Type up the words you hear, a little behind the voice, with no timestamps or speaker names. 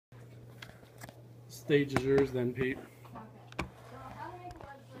stage is yours then, Pete. Okay. So how to make a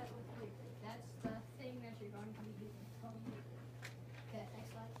website with Weebly. That's the thing that you're going to be using. It's called Weebly. Okay,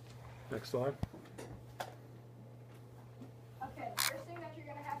 next slide. Next slide. Okay, the first thing that you're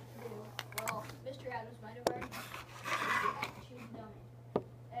going to have to do, well, Mr. Adams might have already done, is you have to choose domain.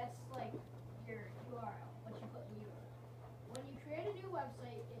 That's like your URL, what you put in the URL. When you create a new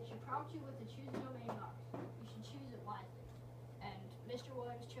website, it should prompt you with the choose domain box. You should choose it wisely. And Mr.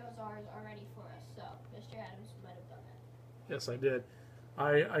 Williams chose ours already for us, so Mr. Adams might have done that. Yes, I did.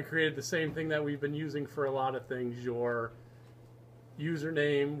 I created the same thing that we've been using for a lot of things, your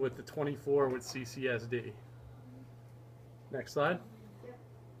username with the 24 with CCSD. Next slide. Yep.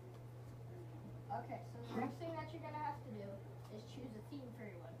 Okay, so the next thing that you're going to have to do is choose a theme for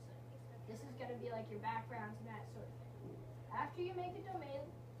your website. This is going to be like your backgrounds and that sort of thing. After you make a domain,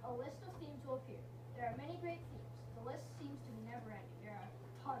 a list of themes will appear. There are many great themes. The list seems to be never ending. There are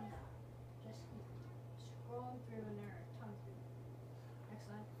tons of them. Just keep scrolling through and there are tons of them.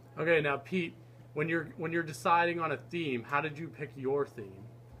 Next slide. Okay, now Pete, when you're deciding on a theme, how did you pick your theme?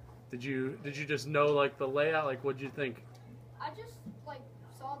 Did you just know like the layout? Like, what'd you think? I just like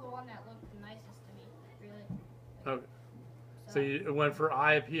saw the one that looked the nicest to me, really. Okay. So you went for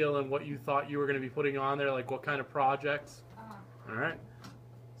eye appeal and what you thought you were going to be putting on there, like what kind of projects? All right.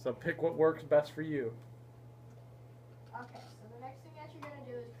 So pick what works best for you. Okay, so the next thing that you're going to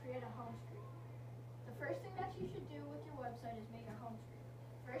do is create a home screen. The first thing that you should do with your website is make a home screen.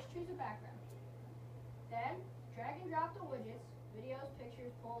 First, choose a background. Then, drag and drop the widgets, videos,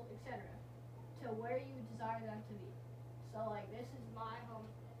 pictures, polls, etc. to where you desire them to be. So, like, this is my home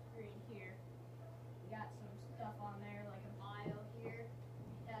screen here. We got some stuff on there, like a bio here.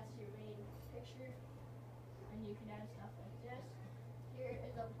 That's your main picture. And you can add stuff like this. Here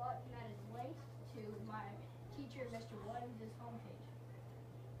is a button that is linked to my teacher, Mr. Williams' homepage.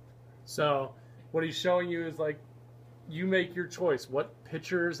 So what he's showing you is like you make your choice what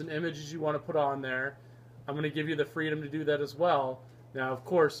pictures and images you want to put on there. I'm going to give you the freedom to do that as well. Now, of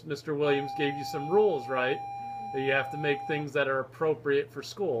course, Mr. Williams gave you some rules, right? That you have to make things that are appropriate for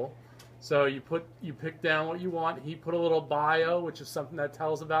school. So you pick down what you want. He put a little bio, which is something that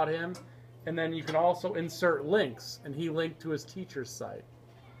tells about him. And then you can also insert links, and he linked to his teacher's site.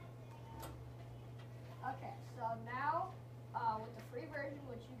 Okay, so now with the free version,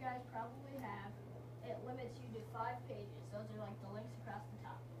 which you guys probably have, it limits you to 5 pages. Those are like the links across the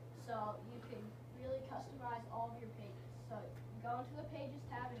top. So you can really customize all of your pages. So go into the Pages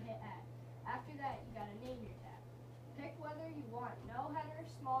tab and hit Add. After that, you gotta name your tab. Pick whether you want no header,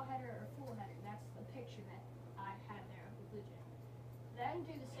 small header, or full header. That's the picture that I had there of the Blue Jay. Then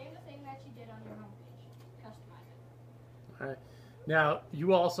do the same thing that you did on your homepage. Customize it. All right. Now,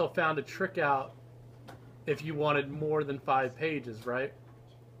 you also found a trick out if you wanted more than 5 pages, right?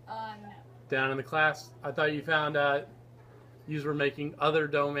 No. Down in the class, I thought you found you were making other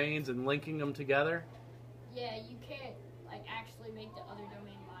domains and linking them together. Yeah, you can't like actually make the other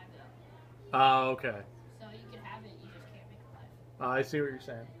domain live though. Oh, okay. So you can have it, you just can't make it live. I see what you're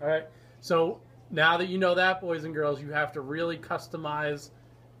saying. All right. So now that you know that, boys and girls, you have to really customize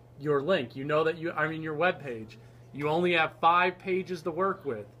your link. You know that your web page. You only have 5 pages to work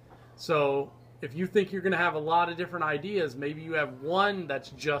with. So if you think you're going to have a lot of different ideas, maybe you have one that's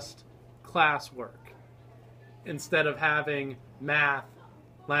just classwork instead of having math,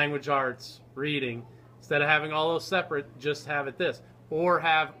 language arts, reading. Instead of having all those separate, just have it this. Or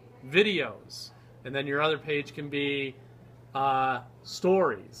have videos. And then your other page can be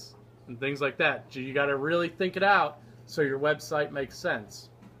stories and things like that. You got to really think it out so your website makes sense.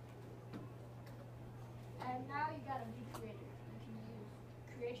 And now you gotta be creative. You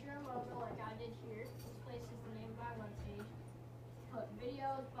can create your own logo like I did here. This place is the name of my webpage. Put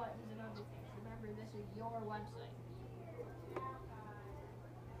videos, buttons, and other things. Remember, this is your website.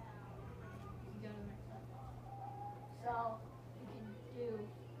 You go to the next slide. So you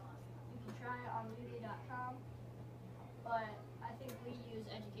can try it on Weebly.com, but I think we use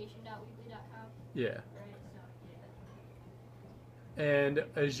education.weebly.com. Yeah. Right, so yeah. And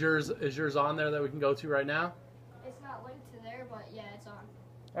is yours on there that we can go to right now? It's not linked to there, but yeah, it's on.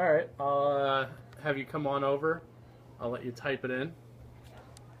 All right. I'll have you come on over. I'll let you type it in.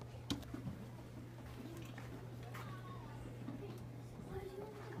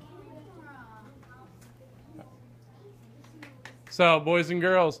 So, boys and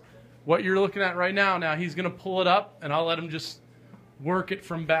girls, what you're looking at right now, he's going to pull it up, and I'll let him just work it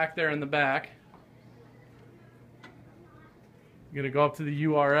from back there in the back. You're going to go up to the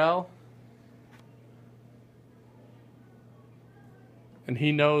URL. And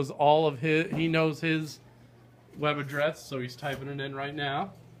he knows his web address, so he's typing it in right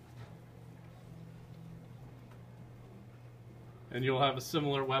now. And you'll have a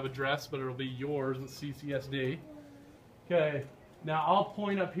similar web address, but it'll be yours in CCSD. Okay, now I'll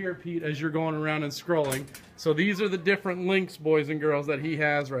point up here, Pete, as you're going around and scrolling. So these are the different links, boys and girls, that he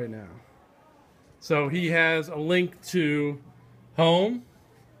has right now. So he has a link to home.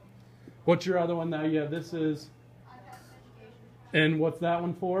 What's your other one now? Yeah, this is... And what's that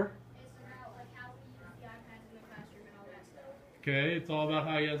one for? It's about like how we use the iPads in the classroom and all that stuff. Okay, it's all about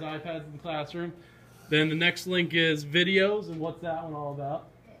how he has iPads in the classroom. Then the next link is videos, and what's that one all about?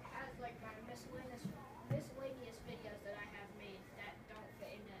 It has like my miscellaneous videos that I have made that don't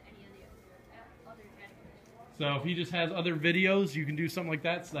fit into any of the other categories. So if he just has other videos, you can do something like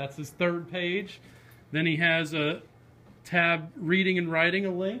that. So that's his third page. Then he has a tab reading and writing,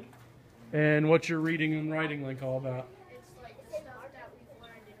 a link. And what's your reading and writing link all about? It's like the stuff that we've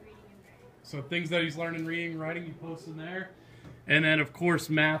learned in reading and writing. So things that he's learned in reading and writing, you post in there. And then, of course,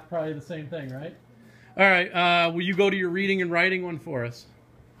 math, probably the same thing, right? All right, will you go to your reading and writing one for us?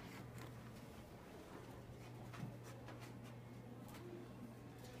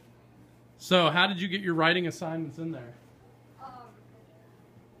 So how did you get your writing assignments in there?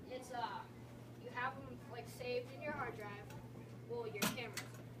 It's you have them like saved in your hard drive, well, your camera,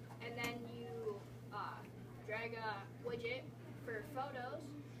 and then you drag a widget for photos.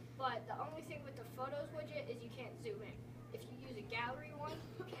 But the only thing with the photos widget is you can't zoom in. If you use a gallery one,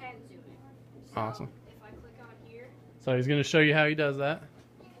 you can zoom in. So Awesome. if I click on here, So he's going to show you how he does that.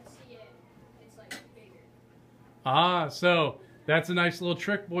 you can see it. It's like bigger. Ah, so that's a nice little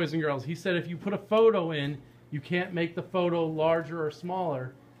trick, boys and girls. He said if you put a photo in, you can't make the photo larger or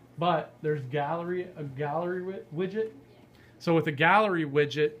smaller, but there's a gallery widget. So with a gallery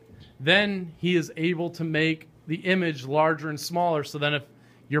widget, then he is able to make the image larger and smaller. So then if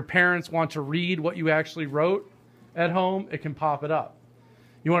your parents want to read what you actually wrote at home, it can pop it up.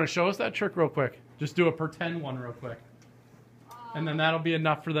 You want to show us that trick real quick? Just do a pretend one real quick. And then that'll be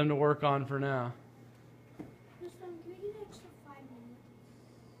enough for them to work on for now. Just give me an extra 5 minutes.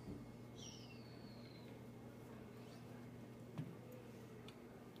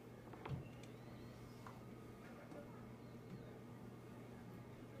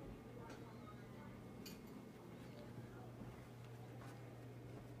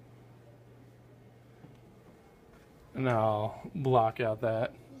 And I'll block out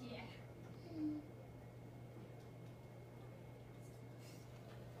that. Yeah.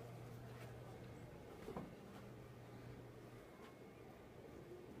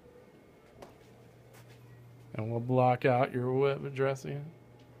 And we'll block out your web address again.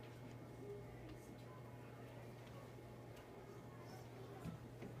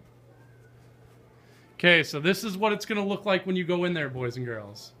 Okay, so this is what it's going to look like when you go in there, boys and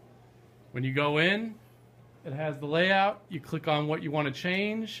girls. When you go in, it has the layout. You click on what you want to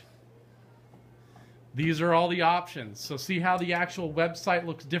change. These are all the options. So see how the actual website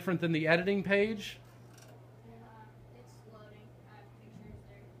looks different than the editing page? It's loading. I have pictures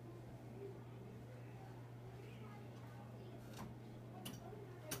there.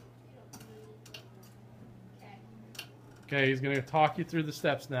 Okay. Okay, he's going to talk you through the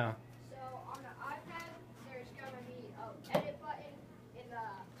steps now. So on the iPad, there's going to be an edit button in the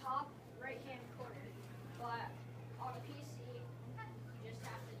top right-hand corner. But on a PC, you just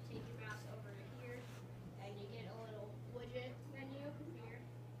have to take your mouse over to here, and you get a little widget menu here.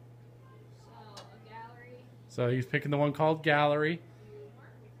 So a gallery. So he's picking the one called Gallery.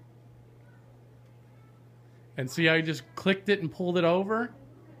 And see how he just clicked it and pulled it over?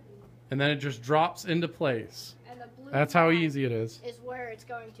 And then it just drops into place. And the blue That's how line easy it is. is where it's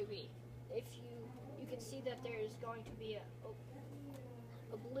going to be. If you can see that there is going to be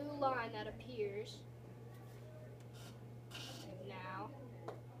a blue line that appears. And now,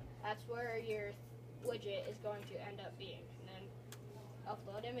 that's where your widget is going to end up being. And then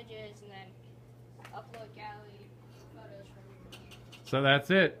upload images, and then upload gallery photos from your computer. So that's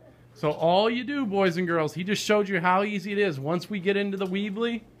it. So all you do, boys and girls, he just showed you how easy it is. Once we get into the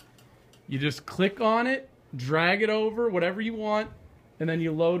Weebly, you just click on it, drag it over, whatever you want, and then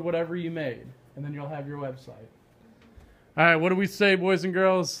you load whatever you made. And then you'll have your website. All right, what do we say, boys and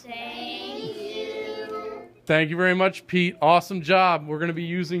girls? Thank you. Thank you very much, Pete. Awesome job. We're going to be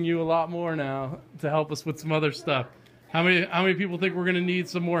using you a lot more now to help us with some other stuff. How many people think we're going to need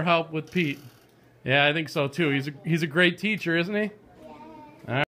some more help with Pete? Yeah, I think so too. He's a great teacher, isn't he?